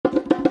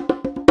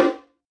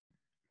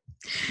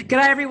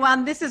G'day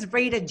everyone, this is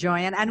Rita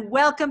Joyan and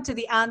welcome to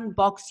the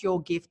Unbox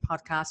Your Gift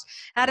podcast,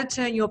 how to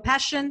turn your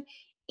passion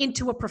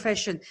into a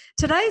profession.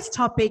 Today's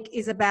topic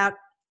is about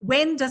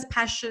when does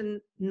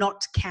passion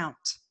not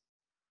count?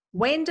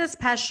 When does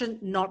passion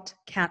not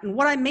count? And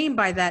what I mean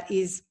by that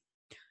is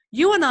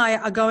you and I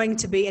are going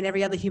to be, and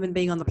every other human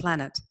being on the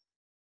planet,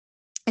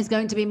 is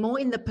going to be more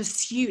in the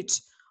pursuit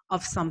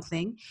of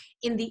something,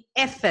 in the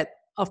effort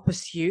of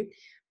pursuit,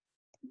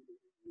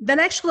 than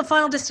actually the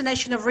final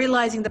destination of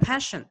realizing the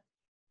passion.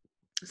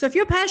 So if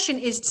your passion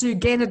is to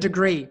gain a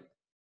degree,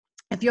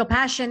 if your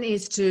passion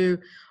is to,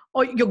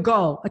 or your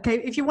goal, okay,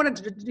 if you wanted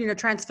to,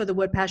 transfer the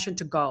word passion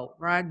to goal,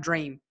 right,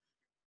 dream.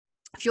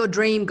 If your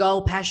dream,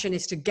 goal, passion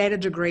is to get a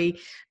degree,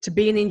 to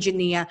be an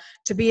engineer,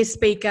 to be a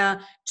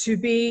speaker, to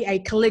be a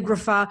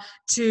calligrapher,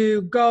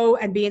 to go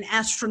and be an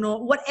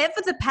astronaut, whatever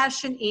the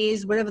passion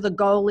is, whatever the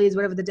goal is,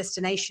 whatever the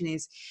destination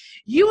is,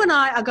 you and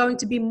I are going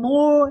to be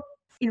more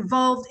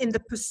involved in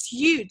the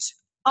pursuit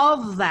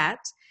of that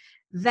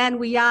than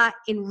we are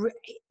in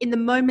the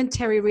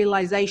momentary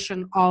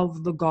realization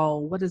of the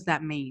goal. What does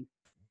that mean?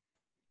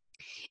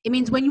 It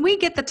means when we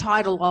get the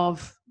title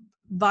of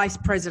vice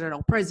president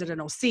or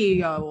president or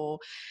CEO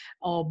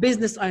or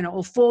business owner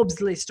or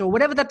Forbes list or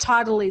whatever the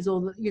title is,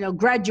 or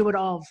graduate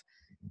of,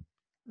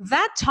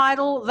 that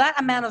title, that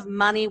amount of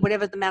money,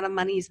 whatever the amount of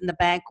money is in the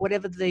bank,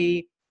 whatever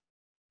the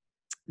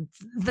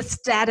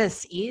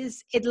status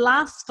is, it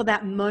lasts for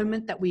that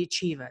moment that we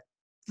achieve it.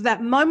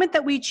 That moment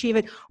that we achieve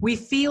it, we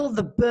feel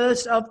the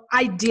burst of,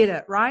 I did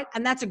it, right?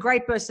 And that's a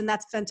great burst and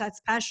that's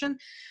fantastic passion.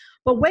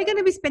 But we're going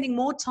to be spending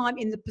more time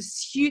in the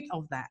pursuit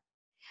of that.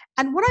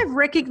 And what I've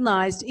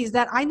recognized is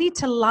that I need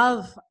to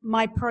love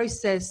my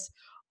process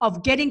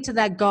of getting to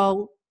that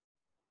goal,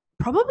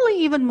 probably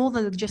even more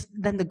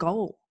than the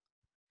goal.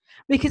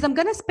 Because I'm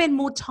going to spend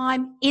more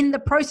time in the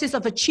process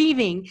of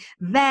achieving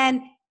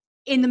than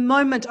in the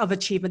moment of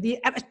achievement.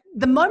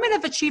 The moment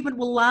of achievement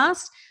will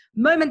last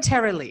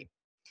momentarily.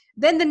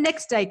 Then the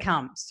next day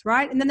comes,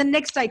 right? And then the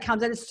next day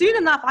comes. And soon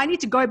enough, I need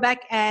to go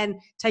back and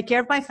take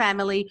care of my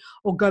family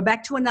or go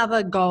back to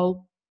another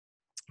goal,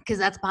 because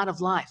that's part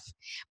of life.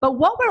 But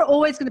what we're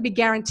always going to be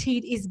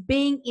guaranteed is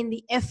being in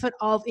the effort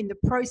of, in the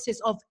process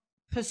of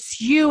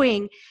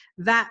pursuing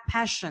that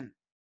passion.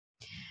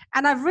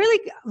 And I've really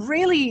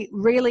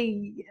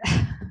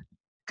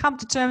come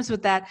to terms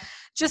with that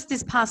just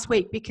this past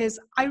week, because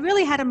I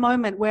really had a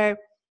moment where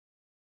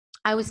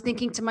I was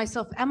thinking to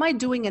myself, am I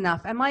doing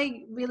enough? Am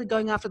I really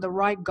going after the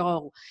right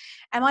goal?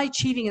 Am I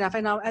achieving enough?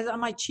 And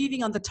am I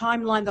achieving on the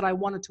timeline that I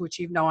wanted to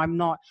achieve? No, I'm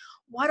not.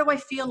 Why do I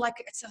feel like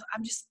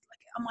I'm just like,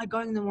 am I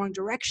going in the wrong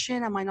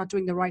direction? Am I not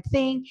doing the right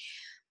thing?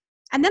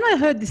 And then I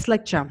heard this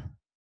lecture,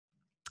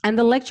 and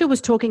the lecture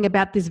was talking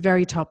about this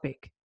very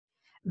topic,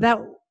 that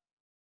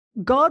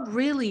God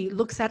really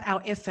looks at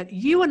our effort.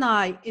 You and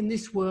I in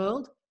this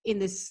world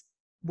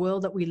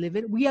that we live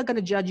in, we are going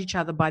to judge each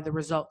other by the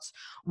results.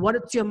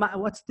 What's the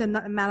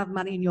amount of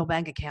money in your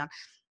bank account?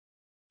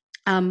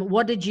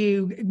 What did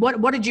you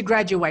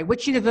graduate?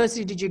 Which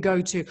university did you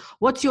go to?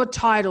 What's your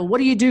title? What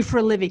do you do for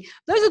a living?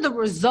 Those are the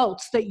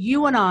results that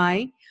you and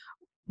I,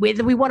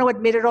 whether we want to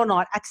admit it or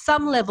not, at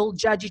some level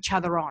judge each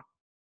other on,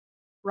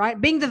 right?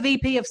 Being the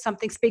VP of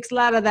something speaks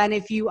louder than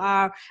if you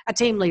are a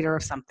team leader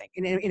of something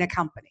in a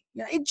company.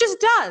 It just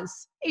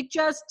does. It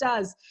just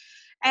does.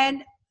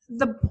 And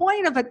the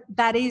point of it,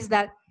 that is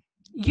that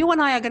you and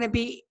I are going to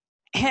be,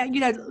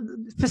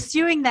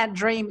 pursuing that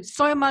dream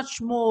so much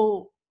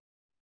more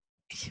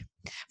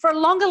for a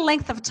longer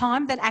length of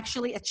time than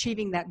actually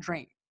achieving that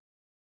dream.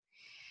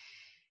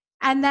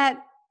 And that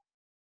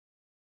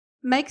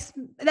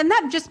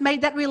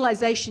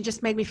realization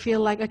just made me feel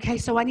like, okay,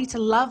 so I need to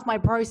love my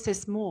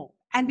process more.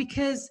 And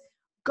because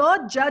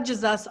God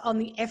judges us on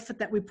the effort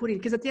that we put in,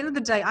 because at the end of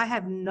the day, I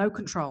have no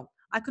control.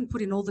 I can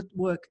put in all the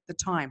work, the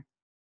time.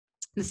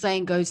 The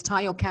saying goes,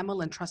 tie your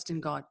camel and trust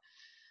in God.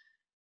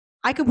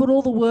 I can put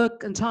all the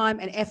work and time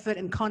and effort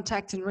and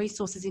contact and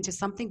resources into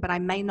something, but I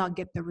may not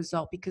get the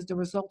result, because the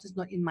result is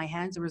not in my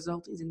hands. The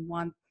result is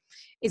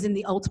in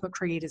the ultimate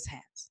creator's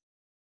hands.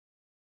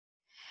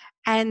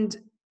 And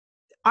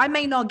I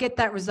may not get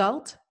that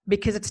result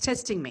because it's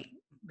testing me.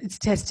 It's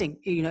testing,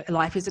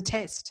 life is a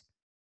test.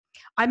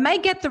 I may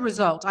get the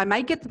result. I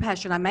may get the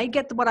passion. I may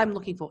get what I'm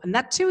looking for. And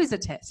that too is a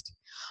test.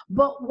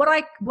 But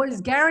what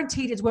is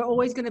guaranteed is we're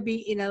always going to be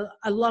in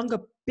a longer,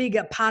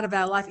 bigger part of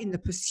our life in the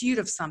pursuit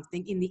of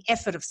something, in the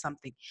effort of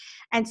something.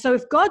 And so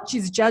if God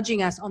is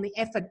judging us on the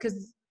effort,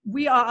 because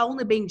we are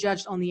only being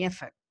judged on the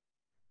effort,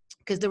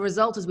 because the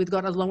result is with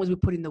God as long as we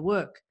put in the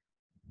work.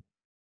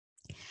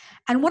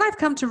 And what I've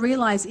come to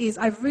realize is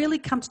I've really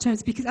come to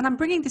terms, and I'm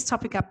bringing this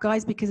topic up,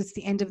 guys, because it's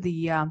the end of the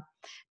year.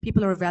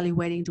 People are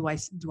evaluating, do I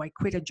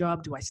quit a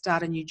job? Do I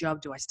start a new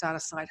job? Do I start a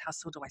side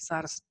hustle? Do I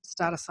start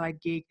a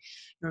side gig?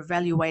 You're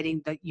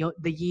evaluating the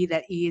year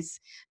that is,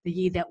 the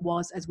year that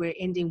was. As we're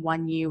ending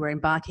one year, we're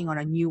embarking on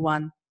a new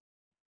one.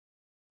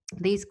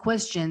 These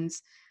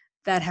questions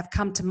that have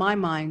come to my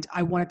mind,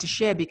 I wanted to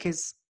share,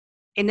 because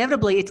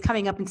inevitably it's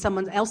coming up in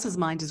someone else's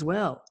mind as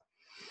well.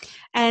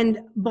 And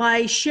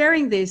by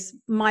sharing this,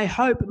 my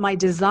hope, my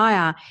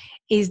desire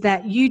is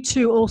that you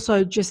too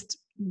also just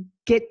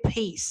get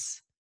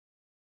peace,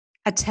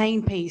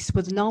 attain peace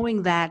with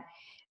knowing that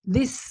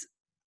this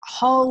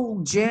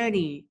whole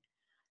journey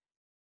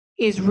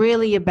is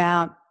really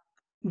about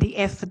the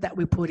effort that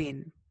we put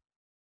in.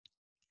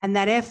 And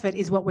that effort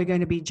is what we're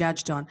going to be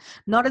judged on.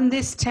 Not in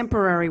this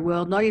temporary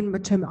world, not in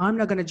term, I'm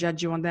not going to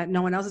judge you on that.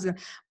 No one else is going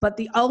to. But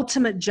the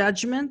ultimate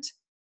judgment,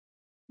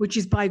 which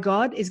is by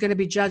God, is going to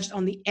be judged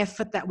on the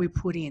effort that we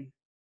put in.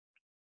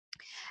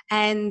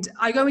 And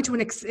I go into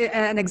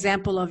an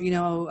example of,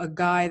 a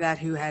guy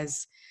who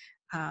has,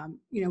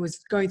 was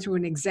going through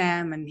an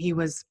exam, and he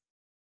was,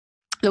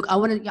 look, I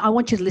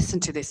want you to listen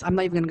to this. I'm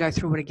not even going to go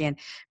through it again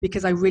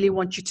because I really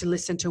want you to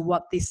listen to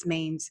what this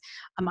means.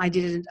 I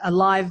did a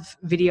live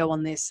video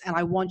on this, and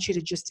I want you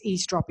to just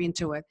eavesdrop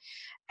into it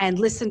and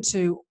listen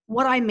to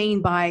what I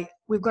mean by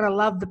we've got to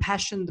love the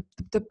passion,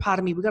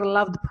 we've got to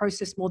love the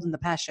process more than the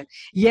passion.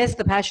 Yes,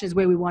 the passion is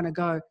where we want to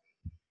go,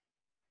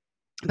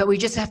 but we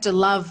just have to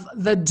love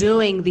the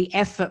doing, the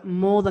effort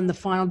more than the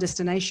final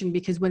destination,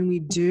 because when we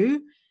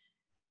do,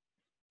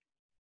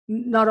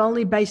 not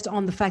only based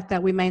on the fact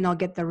that we may not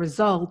get the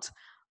result,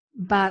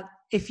 but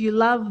if you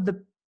love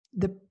the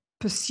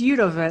pursuit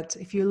of it,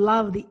 if you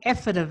love the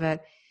effort of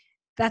it,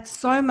 that's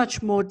so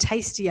much more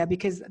tastier,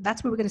 because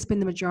that's where we're going to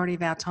spend the majority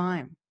of our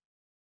time.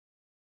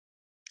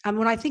 And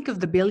when I think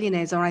of the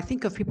billionaires, or when I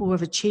think of people who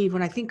have achieved,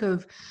 when I think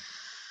of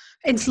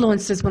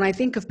influencers, when I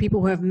think of people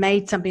who have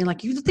made something,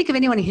 like you think of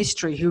anyone in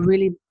history who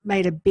really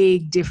made a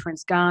big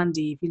difference,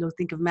 Gandhi, if you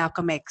think of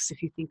Malcolm X,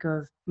 if you think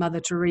of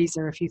Mother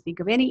Teresa, if you think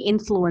of any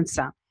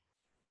influencer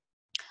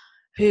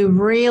who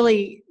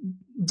really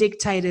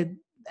dictated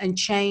and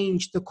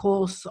changed the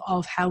course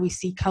of how we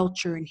see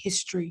culture and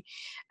history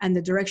and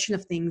the direction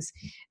of things,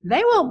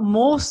 they were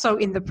more so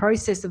in the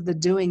process of the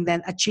doing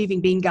than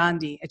achieving being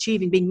Gandhi,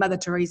 achieving being Mother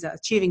Teresa,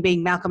 achieving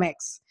being Malcolm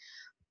X.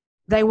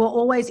 They were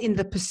always in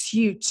the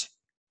pursuit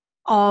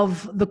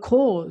of the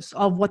cause,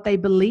 of what they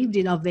believed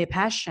in, of their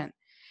passion,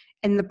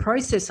 in the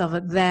process of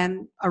it,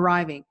 than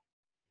arriving.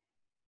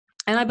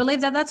 And I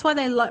believe that that's why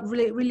they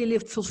really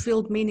lived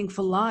fulfilled,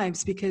 meaningful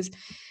lives, because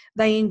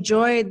they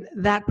enjoyed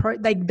that.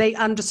 They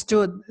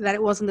understood that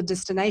it wasn't the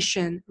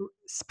destination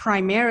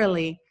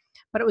primarily,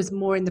 but it was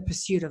more in the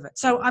pursuit of it.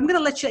 So I'm going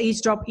to let you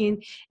eavesdrop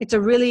in. It's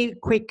a really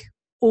quick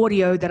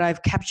audio that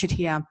I've captured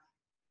here.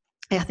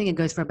 I think it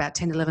goes for about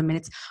 10, 11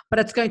 minutes, but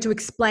it's going to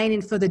explain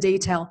in further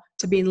detail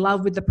to be in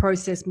love with the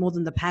process more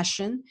than the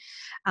passion.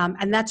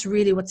 And that's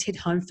really what's hit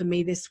home for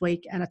me this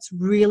week. And it's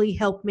really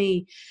helped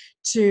me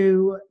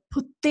to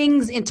put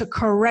things into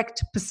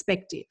correct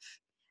perspective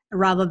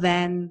rather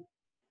than,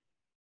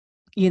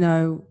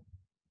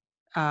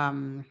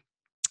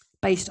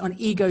 based on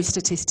ego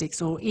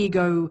statistics or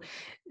ego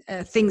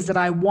things that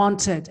I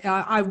wanted.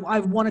 I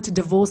wanted to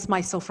divorce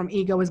myself from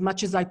ego as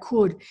much as I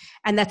could.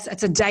 And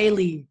it's a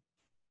daily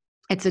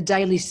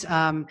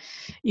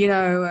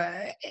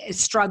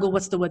struggle.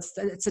 What's the word?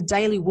 It's a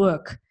daily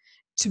work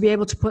to be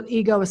able to put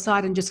ego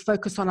aside and just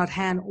focus on at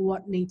hand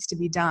what needs to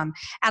be done.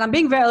 And I'm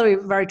being very,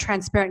 very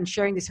transparent in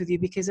sharing this with you,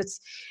 because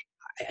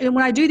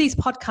when I do these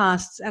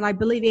podcasts, and I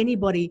believe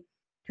anybody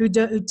who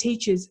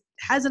teaches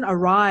hasn't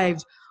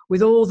arrived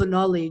with all the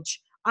knowledge.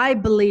 I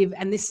believe,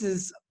 and this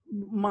is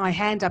my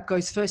hand up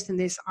goes first in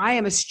this, I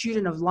am a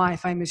student of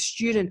life. I'm a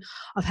student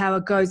of how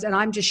it goes. And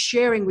I'm just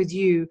sharing with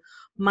you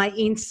my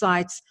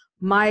insights,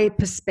 my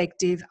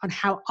perspective on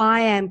how I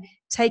am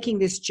taking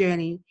this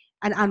journey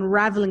and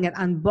unraveling it,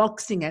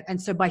 unboxing it.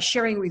 And so by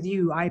sharing with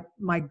you,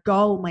 my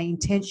goal, my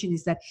intention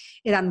is that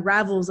it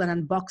unravels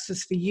and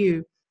unboxes for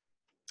you.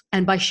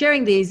 And by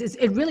sharing these,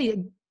 it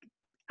really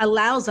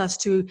allows us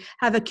to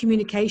have a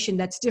communication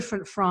that's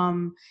different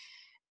from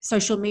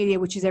social media,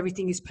 which is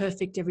everything is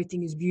perfect,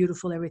 everything is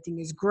beautiful, everything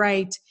is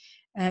great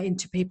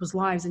into people's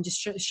lives, and just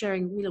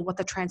sharing, what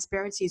the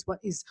transparency is, what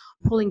is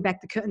pulling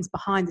back the curtains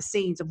behind the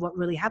scenes of what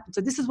really happened.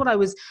 So this is what I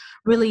was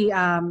really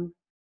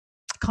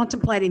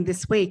contemplating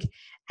this week,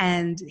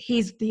 and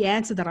here's the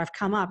answer that I've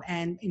come up.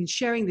 And in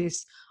sharing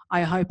this,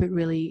 I hope it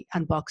really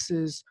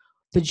unboxes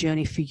the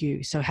journey for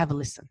you. So have a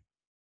listen.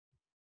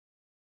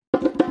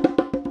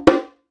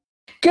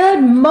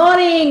 Good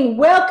morning.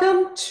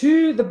 Welcome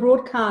to the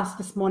broadcast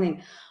this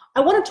morning.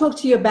 I want to talk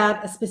to you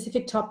about a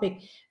specific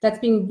topic that's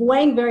been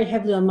weighing very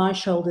heavily on my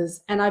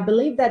shoulders, and I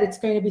believe that it's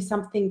going to be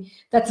something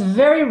that's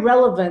very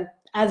relevant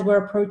as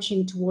we're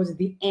approaching towards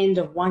the end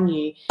of one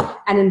year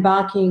and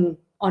embarking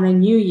on a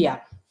new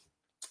year.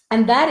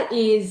 And that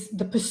is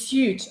the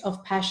pursuit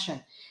of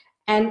passion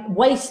and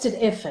wasted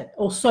effort,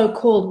 or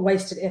so-called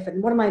wasted effort.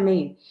 And what do I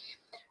mean?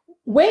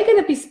 We're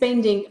going to be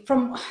spending,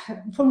 from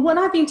when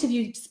I've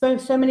interviewed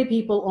so many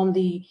people on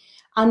the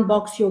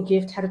Unbox Your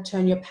Gift, How to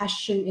Turn Your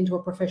Passion into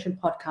a Profession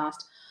podcast,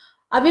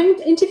 I've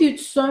interviewed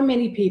so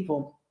many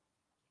people.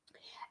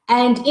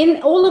 And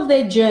in all of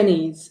their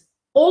journeys,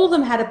 all of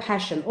them had a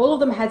passion. All of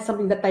them had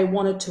something that they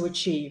wanted to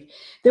achieve.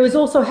 There was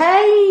also,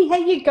 hey, how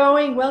you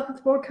going? Welcome to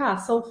the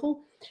broadcast,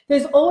 Soulful.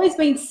 There's always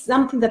been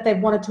something that they've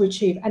wanted to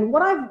achieve. And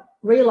what I've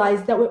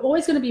realize that we're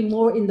always going to be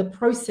more in the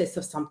process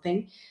of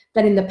something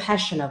than in the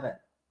passion of it.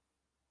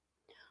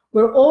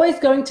 We're always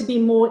going to be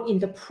more in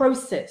the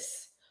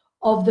process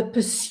of the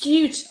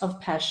pursuit of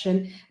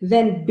passion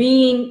than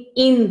being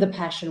in the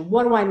passion.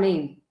 What do I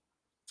mean?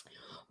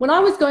 When I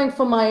was going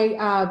for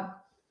my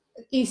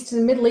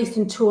Middle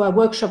Eastern tour,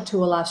 workshop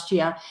tour last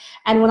year,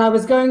 and when I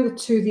was going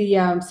to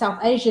the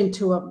South Asian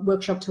tour,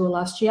 workshop tour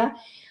last year,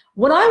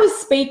 when I was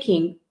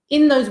speaking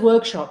in those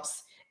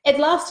workshops, it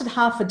lasted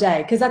half a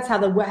day, because that's how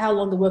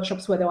long the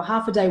workshops were. There were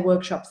half-a-day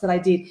workshops that I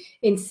did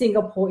in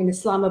Singapore, in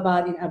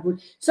Islamabad, in Abu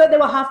Dhabi. So there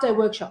were half-day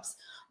workshops.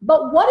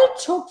 But what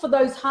it took for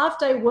those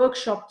half-day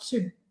workshops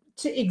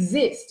to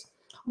exist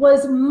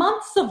was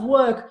months of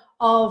work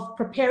of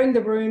preparing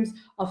the rooms,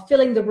 of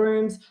filling the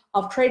rooms,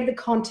 of creating the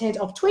content,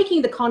 of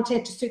tweaking the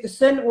content to suit a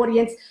certain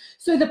audience.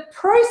 So the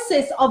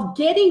process of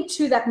getting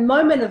to that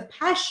moment of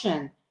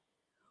passion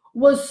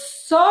was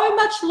so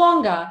much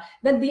longer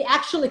than the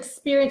actual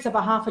experience of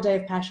a half a day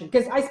of passion,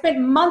 because I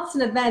spent months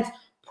in advance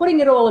putting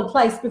it all in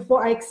place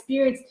before I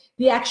experienced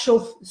the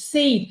actual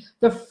seed,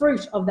 the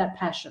fruit of that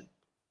passion.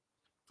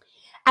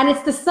 And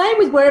it's the same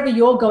with wherever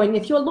you're going.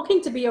 If you're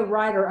looking to be a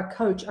writer, a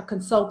coach, a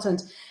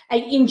consultant,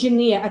 an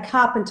engineer, a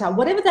carpenter,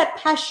 whatever that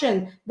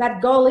passion,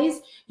 that goal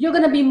is, you're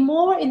going to be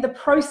more in the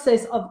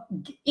process of,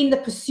 in the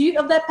pursuit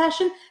of that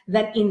passion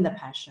than in the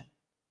passion.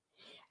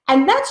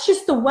 And that's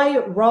just the way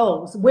it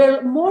rolls.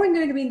 We're more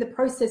going to be in the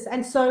process.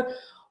 And so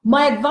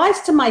my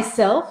advice to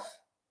myself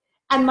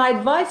and my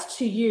advice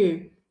to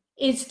you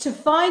is to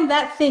find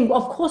that thing.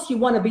 Of course, you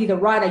want to be the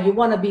writer, you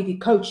want to be the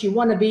coach, you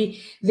want to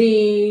be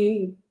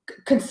the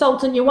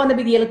consultant, you want to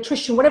be the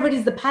electrician, whatever it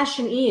is the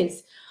passion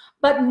is.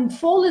 But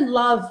fall in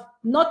love,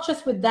 not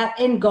just with that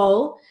end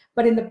goal,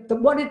 but in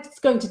what it's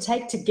going to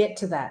take to get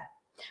to that.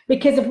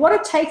 Because if what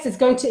it takes is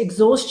going to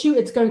exhaust you,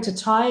 it's going to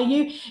tire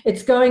you,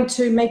 it's going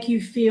to make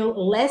you feel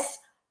less,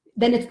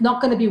 then it's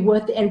not going to be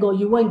worth the end goal.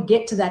 You won't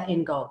get to that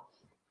end goal.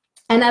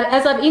 And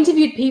as I've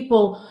interviewed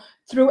people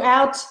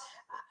throughout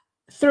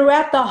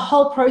the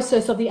whole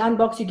process of the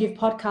Unbox You Give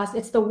podcast,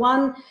 it's the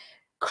one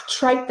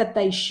trait that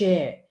they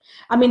share.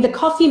 I mean, the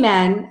coffee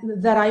man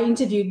that I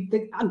interviewed,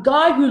 a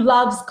guy who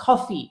loves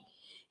coffee,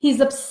 his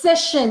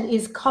obsession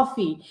is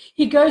coffee.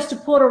 He goes to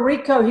Puerto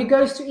Rico, he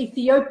goes to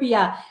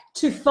Ethiopia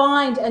to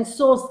find and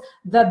source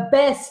the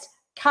best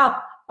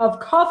cup of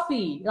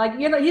coffee. Like,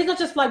 you know, he's not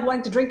just like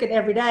wanting to drink it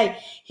every day.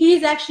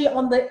 He's actually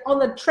on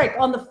the trek,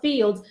 on the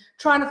fields,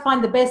 trying to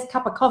find the best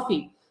cup of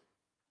coffee.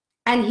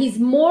 And he's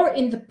more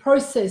in the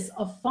process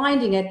of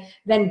finding it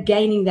than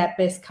gaining that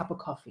best cup of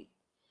coffee.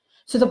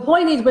 So the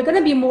point is, we're going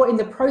to be more in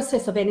the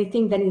process of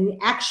anything than in the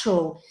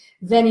actual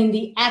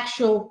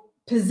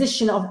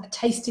position of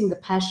tasting the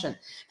passion.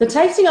 The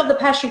tasting of the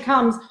passion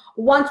comes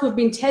once we've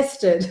been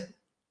tested,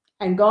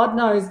 and God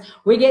knows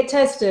we get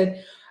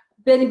tested,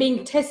 then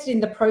being tested in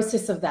the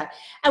process of that.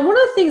 And one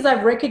of the things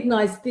I've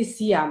recognized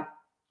this year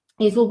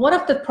is, well, what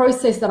if the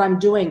process that I'm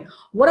doing,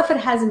 what if it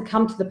hasn't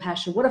come to the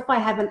passion? What if I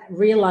haven't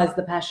realized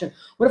the passion?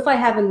 What if I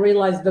haven't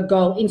realized the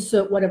goal?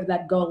 Insert whatever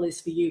that goal is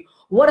for you.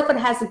 What if it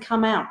hasn't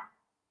come out?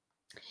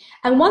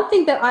 And one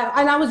thing that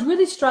I was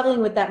really struggling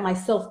with that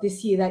myself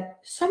this year, that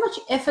so much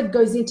effort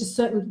goes into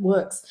certain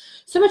works,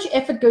 so much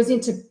effort goes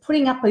into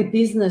putting up a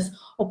business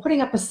or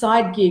putting up a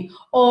side gig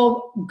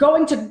or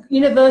going to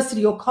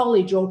university or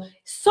college, or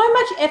so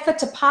much effort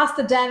to pass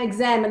the damn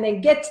exam and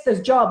then get to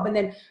this job and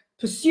then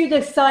pursue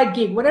the side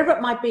gig, whatever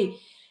it might be.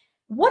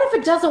 What if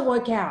it doesn't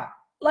work out?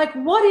 Like,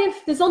 what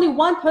if there's only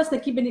one person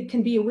that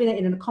can be a winner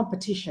in a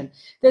competition?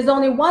 There's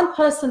only one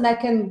person that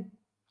can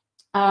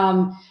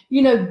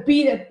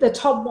be at the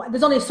top one.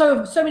 There's only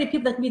so many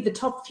people that can be the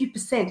top few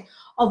percent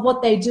of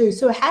what they do.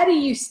 So how do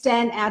you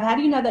stand out? How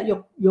do you know that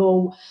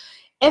your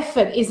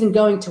effort isn't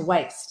going to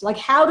waste? Like,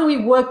 how do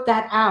we work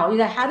that out? You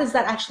know, how does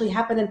that actually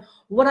happen? And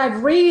what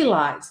I've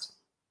realized,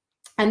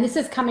 and this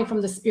is coming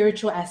from the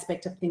spiritual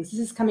aspect of things, this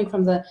is coming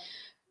from the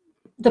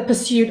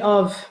pursuit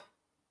of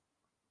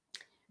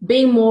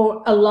being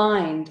more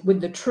aligned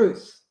with the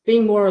truth,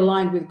 being more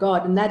aligned with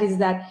God, and that is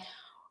that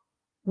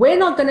we're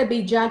not going to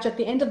be judged at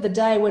the end of the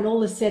day when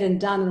all is said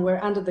and done and we're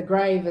under the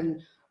grave,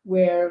 and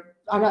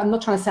I'm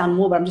not trying to sound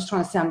more, but I'm just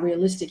trying to sound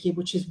realistic here,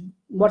 which is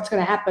what's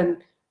going to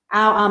happen.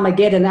 Our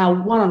Armageddon, our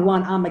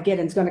one-on-one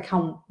Armageddon is going to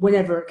come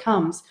whenever it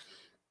comes.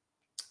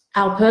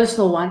 Our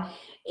personal one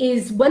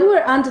is when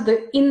we're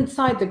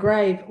inside the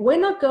grave, we're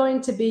not going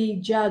to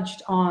be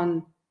judged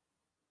on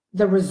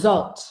the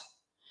result.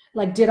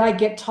 Like, did I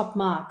get top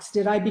marks?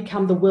 Did I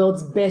become the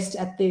world's best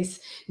at this?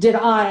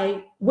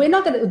 We're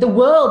not going to, the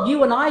world,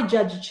 you and I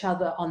judge each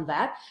other on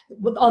that,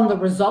 on the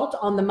result,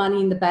 on the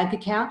money in the bank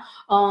account,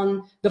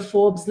 on the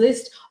Forbes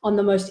list, on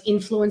the most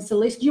influencer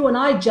list. You and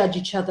I judge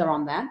each other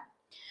on that.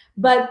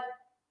 But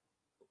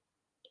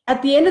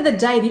at the end of the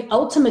day, the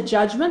ultimate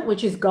judgment,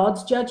 which is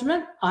God's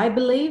judgment, I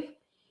believe,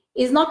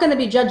 is not going to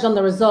be judged on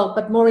the result,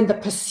 but more in the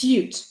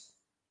pursuit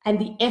and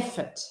the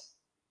effort.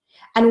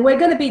 And we're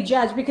going to be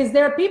judged because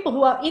there are people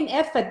who are in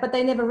effort, but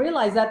they never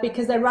realize that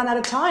because they run out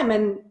of time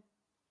and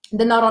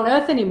they're not on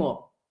earth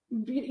anymore.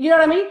 You know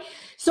what I mean?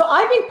 So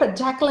I've been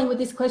tackling with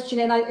this question,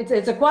 and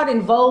it's a quite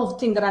involved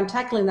thing that I'm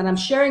tackling, that I'm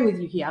sharing with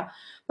you here.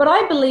 But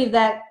I believe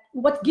that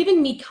what's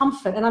giving me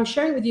comfort, and I'm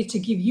sharing with you to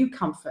give you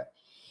comfort,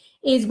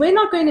 is we're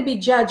not going to be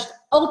judged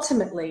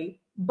ultimately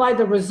by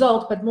the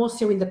result, but more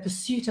so in the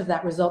pursuit of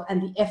that result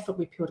and the effort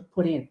we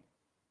put in.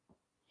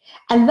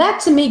 And that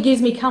to me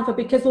gives me comfort,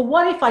 because, well,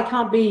 what if I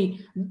can't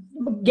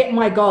get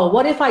my goal?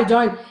 What if I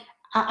don't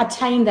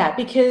attain that?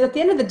 Because at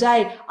the end of the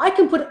day, I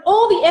can put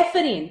all the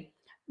effort in,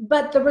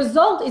 but the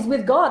result is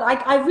with God.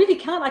 I really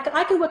can't.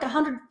 I can work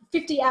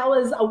 150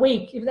 hours a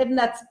week, if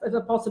that's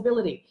a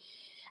possibility.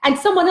 And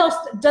someone else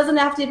doesn't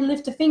have to even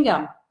lift a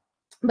finger.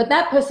 But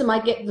that person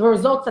might get the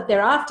results that they're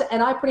after,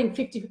 and I put in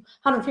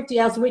 150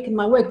 hours a week and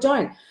my work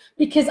don't.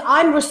 Because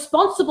I'm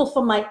responsible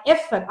for my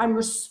effort. I'm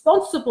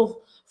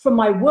responsible for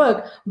my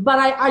work, but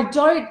I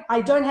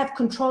don't have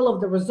control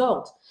of the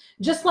result.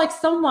 Just like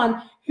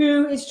someone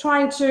who is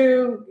trying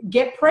to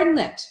get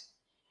pregnant.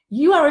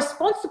 You are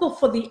responsible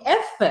for the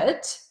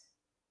effort,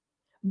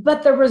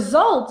 but the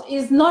result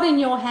is not in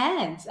your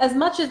hands. As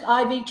much as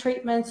IV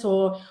treatments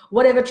or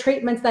whatever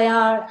treatments they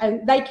are,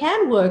 and they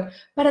can work,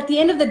 but at the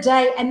end of the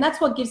day, and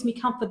that's what gives me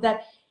comfort,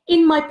 that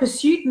in my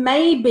pursuit,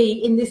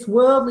 maybe in this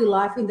worldly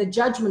life, in the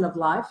judgment of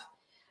life,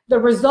 the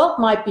result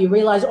might be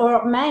realized, or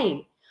it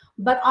may,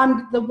 but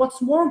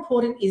what's more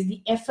important is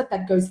the effort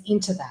that goes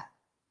into that.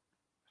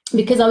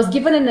 Because I was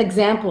given an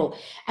example,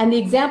 and the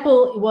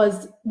example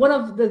was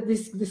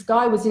this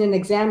guy was in an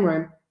exam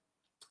room,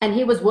 and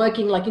he was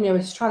working, like, he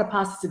was trying to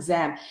pass this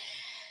exam,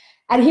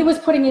 and he was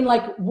putting in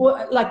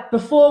like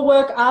before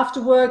work,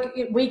 after work,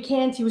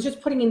 weekends. He was just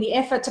putting in the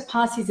effort to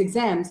pass his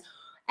exams,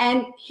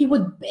 and he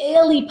would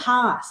barely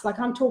pass. Like,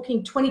 I'm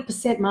talking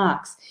 20%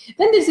 marks.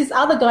 Then there's this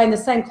other guy in the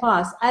same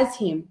class as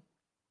him.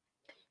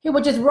 He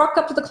would just rock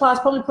up to the class,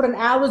 probably put an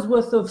hour's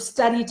worth of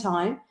study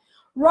time,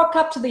 rock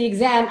up to the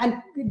exam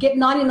and get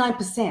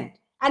 99%.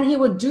 And he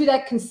would do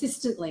that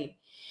consistently.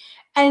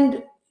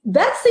 And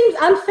that seems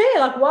unfair.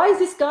 Like, why is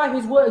this guy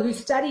who's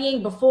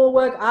studying before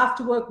work,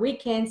 after work,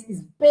 weekends,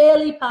 is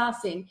barely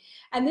passing,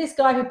 and this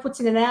guy who puts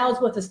in an hour's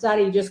worth of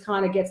study just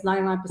kind of gets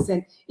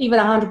 99%, even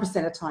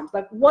 100% of times?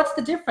 Like, what's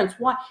the difference?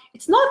 Why?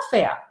 It's not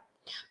fair.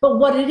 But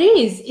what it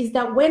is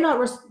that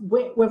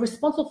we're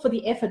responsible for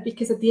the effort,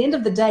 because at the end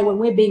of the day, when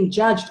we're being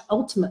judged,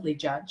 ultimately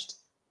judged,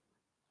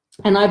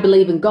 and I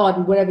believe in God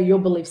and whatever your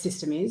belief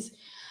system is,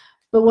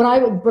 but what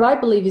I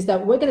believe is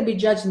that we're going to be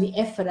judged in the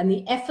effort, and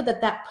the effort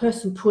that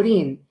person put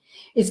in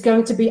is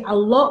going to be a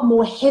lot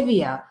more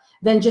heavier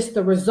than just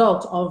the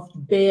result of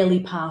barely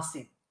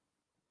passing.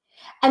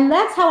 And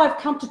that's how I've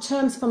come to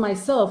terms for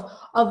myself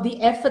of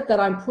the effort that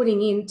I'm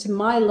putting into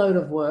my load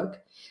of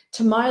work,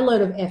 to my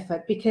load of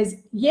effort. Because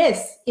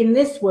yes, in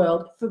this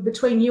world,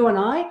 between you and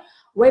I,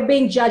 we're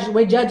being judged.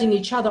 We're judging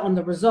each other on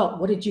the result.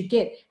 What did you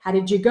get? How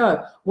did you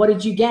go? What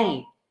did you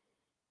gain?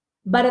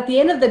 But at the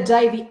end of the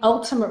day, the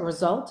ultimate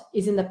result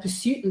is in the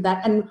pursuit of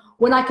that. And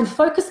when I can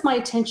focus my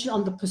attention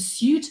on the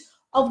pursuit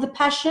of the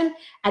passion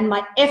and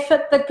my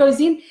effort that goes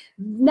in,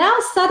 now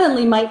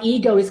suddenly my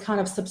ego is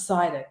kind of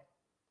subsided,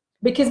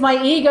 because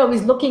my ego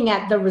is looking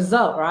at the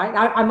result, right?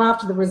 I'm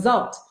after the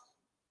result.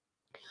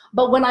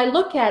 But when I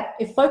look at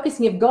if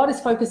God is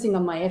focusing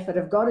on my effort,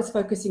 if God is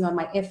focusing on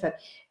my effort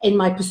in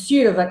my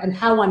pursuit of it and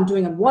how I'm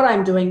doing and what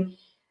I'm doing,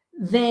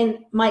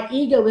 then my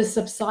ego is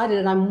subsided,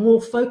 and I'm more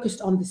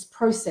focused on this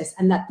process,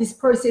 and that this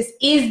process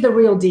is the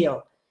real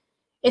deal.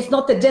 It's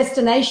not the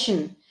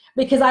destination,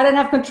 because I don't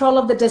have control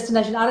of the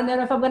destination. I don't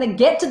know if I'm going to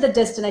get to the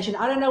destination.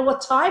 I don't know what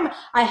time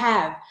I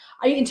have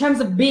in terms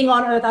of being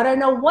on earth. I don't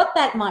know what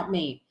that might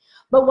mean.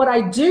 But what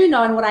I do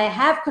know and what I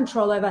have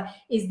control over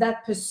is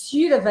that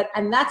pursuit of it,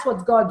 and that's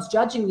what God's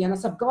judging me on.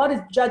 So if God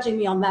is judging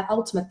me on that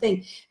ultimate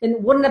thing,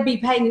 then wouldn't it be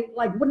paying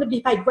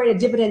greater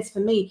dividends for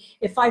me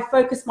if I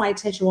focus my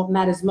attention on what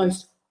matters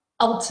most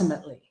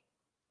ultimately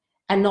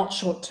and not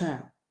short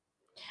term?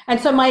 And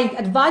so my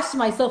advice to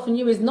myself and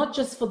you is not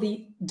just for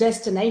the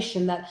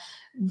destination,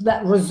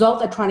 that result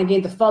they're trying to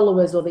gain, the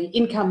followers or the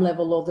income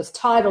level or this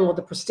title or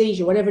the prestige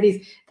or whatever it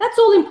is. That's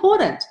all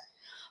important.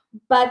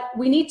 But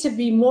we need to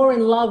be more in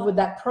love with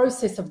that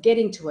process of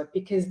getting to it,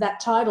 because that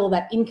title,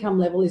 that income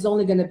level is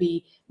only going to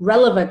be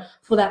relevant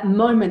for that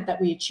moment that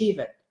we achieve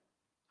it.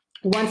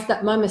 Once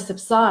that moment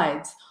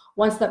subsides,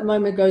 once that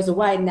moment goes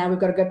away, now we've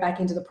got to go back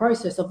into the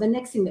process of the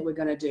next thing that we're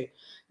going to do.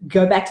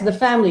 Go back to the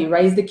family,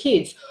 raise the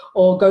kids,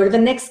 or go to the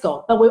next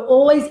goal. But we're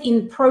always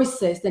in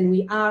process than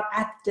we are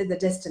at the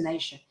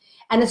destination.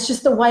 And it's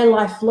just the way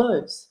life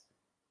flows.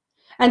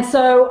 And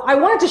so I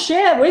wanted to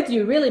share with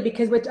you, really,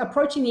 because we're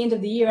approaching the end of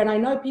the year, and I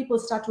know people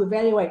start to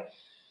evaluate,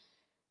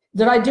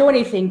 did I do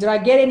anything? Did I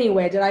get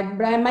anywhere? Did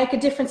I make a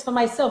difference for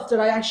myself? Did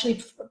I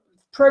actually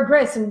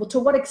progress? And to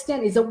what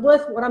extent? Is it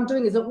worth what I'm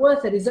doing? Is it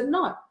worth it? Is it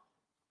not?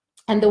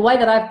 And the way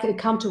that I've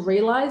come to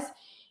realize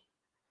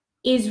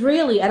is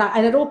really,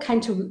 and it all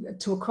came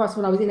to across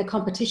when I was in a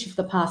competition for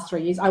the past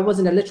 3 years. I was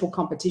in a literal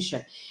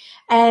competition.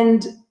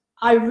 And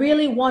I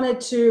really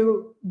wanted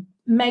to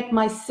make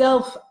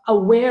myself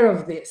aware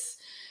of this,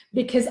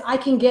 because I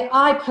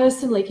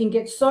personally can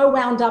get so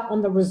wound up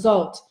on the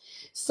result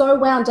so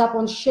wound up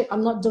on shit.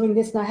 I'm not doing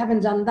this and I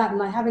haven't done that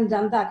and I haven't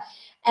done that.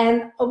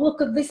 And I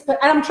look at this, and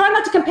I'm trying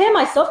not to compare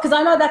myself because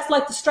I know that's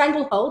like the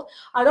stranglehold.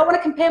 I don't want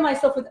to compare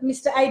myself with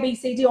Mr.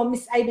 ABCD or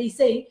Miss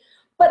ABC,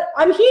 but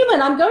I'm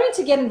human. I'm going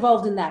to get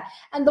involved in that.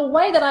 And the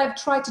way that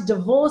I've tried to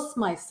divorce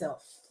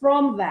myself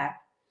from that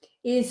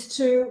is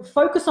to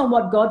focus on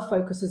what God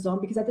focuses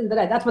on, because at the end of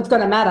the day, that's what's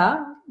going to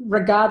matter,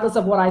 regardless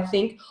of what I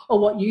think or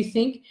what you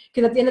think.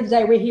 Because at the end of the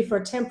day, we're here for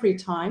a temporary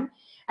time,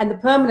 and the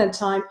permanent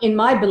time, in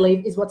my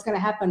belief, is what's going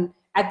to happen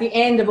at the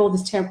end of all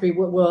this temporary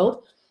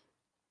world.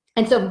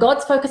 And so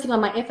God's focusing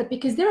on my effort,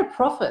 because there are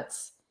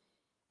prophets.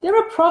 There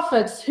are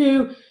prophets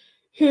who,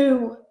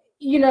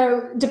 you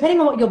know,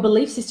 depending on what your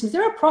belief systems,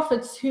 there are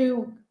prophets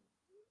who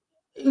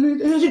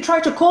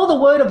try to call the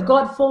word of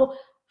God for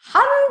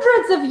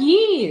hundreds of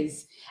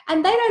years,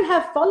 and they don't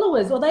have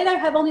followers, or they don't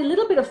have only a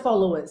little bit of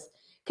followers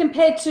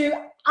compared to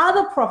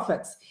other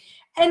prophets.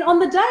 And on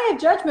the day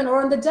of judgment,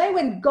 or on the day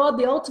when God,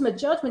 the ultimate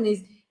judgment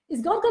is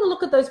God going to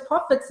look at those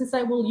prophets and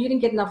say, well, you didn't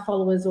get enough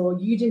followers, or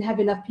you didn't have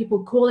enough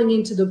people calling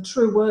into the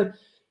true word?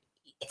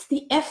 It's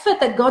the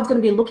effort that God's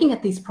going to be looking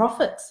at these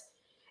prophets.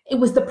 It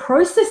was the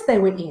process they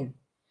were in.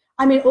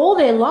 I mean, all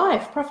their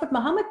life, Prophet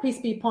Muhammad,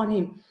 peace be upon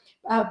him,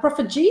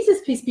 Prophet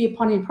Jesus, peace be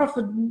upon him,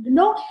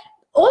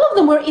 all of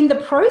them were in the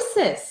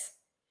process.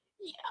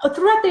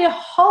 Throughout their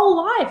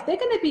whole life, they're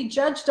going to be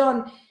judged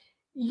on,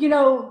 you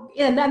know,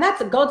 and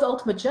that's God's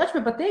ultimate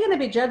judgment, but they're going to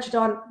be judged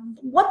on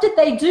what did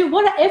they do,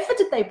 what effort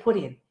did they put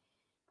in.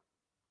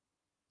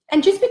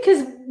 And just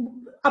because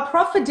a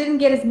prophet didn't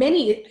get as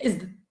many,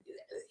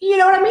 you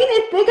know what I mean?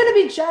 They're going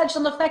to be judged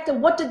on the fact of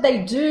what did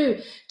they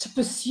do to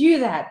pursue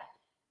that.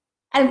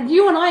 And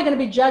you and I are going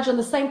to be judged on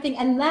the same thing.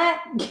 And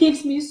that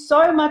gives me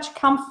so much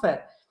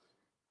comfort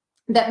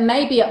that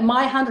maybe at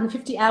my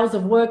 150 hours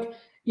of work,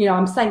 you know,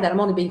 I'm saying that I'm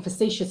only being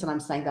facetious, and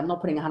I'm saying that I'm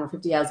not putting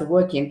 150 hours of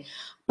work in,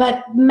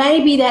 but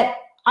maybe that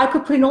I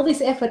could put in all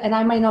this effort and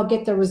I may not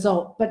get the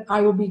result, but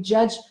I will be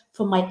judged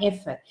for my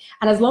effort.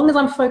 And as long as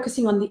I'm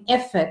focusing on the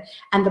effort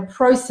and the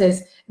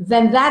process,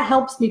 then that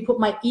helps me put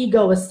my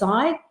ego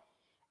aside.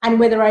 And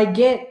whether I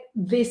get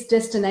this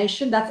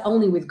destination, that's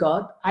only with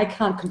God. I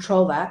can't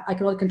control that. I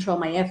can only control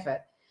my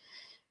effort.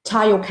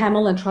 Tie your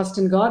camel and trust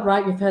in God,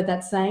 right? You've heard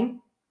that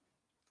saying.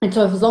 And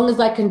so as long as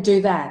I can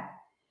do that,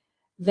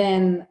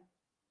 then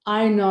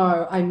I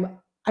know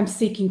I'm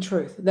seeking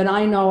truth, then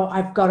I know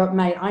I've got it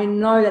made. I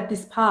know that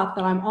this path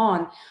that I'm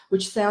on,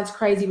 which sounds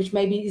crazy, which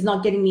maybe is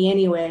not getting me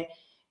anywhere,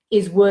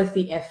 is worth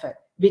the effort,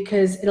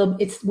 because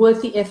it's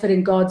worth the effort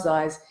in God's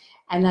eyes.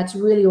 And that's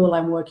really all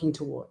I'm working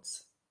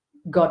towards,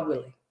 God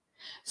willing.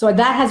 So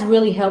that has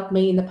really helped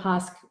me in the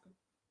past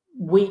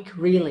week,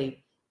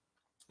 really.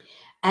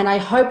 And I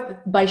hope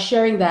by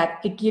sharing that,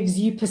 it gives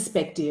you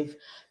perspective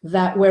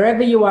that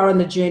wherever you are on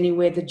the journey,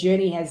 where the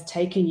journey has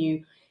taken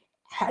you,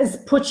 has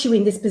put you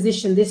in this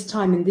position, this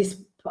time, in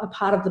this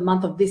part of the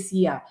month of this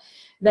year,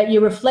 that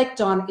you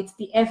reflect on, it's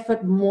the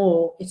effort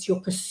more, it's your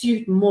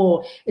pursuit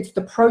more, it's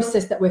the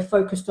process that we're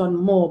focused on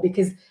more,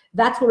 because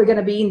that's what we're going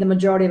to be in the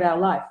majority of our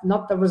life,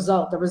 not the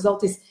result. The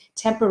result is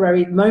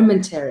temporary,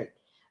 momentary.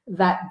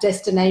 That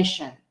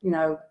destination, you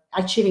know,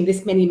 achieving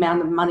this many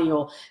amount of money,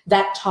 or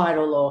that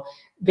title, or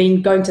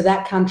going to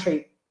that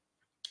country,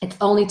 it's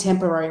only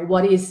temporary.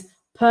 What is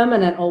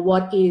permanent, or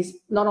what is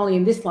not only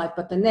in this life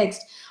but the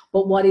next,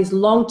 but what is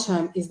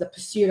long-term, is the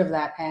pursuit of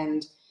that.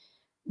 And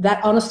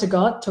that, honest to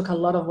God, took a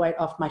lot of weight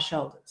off my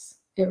shoulders.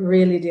 It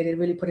really did. It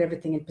really put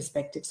everything in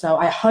perspective. So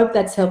I hope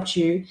that's helped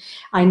you.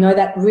 I know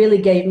that really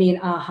gave me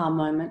an aha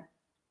moment.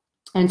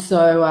 And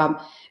so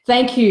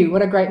thank you.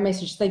 What a great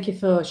message. Thank you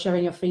for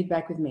sharing your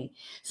feedback with me.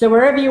 So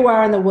wherever you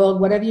are in the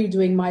world, whatever you're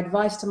doing, my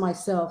advice to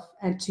myself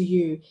and to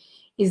you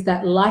is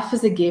that life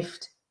is a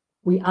gift.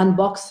 We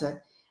unbox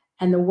it.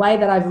 And the way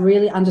that I've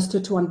really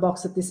understood to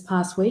unbox it this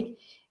past week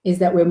is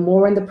that we're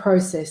more in the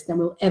process than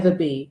we'll ever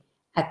be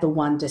at the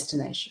one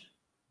destination.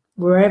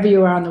 Wherever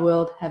you are in the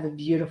world, have a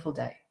beautiful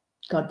day.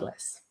 God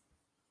bless.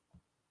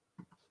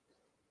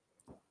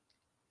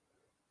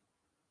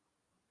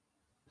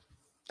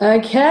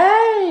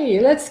 Okay,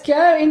 let's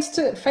go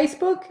into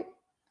Facebook.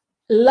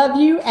 Love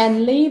you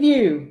and leave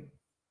you.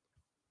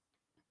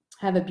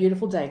 Have a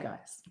beautiful day,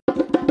 guys.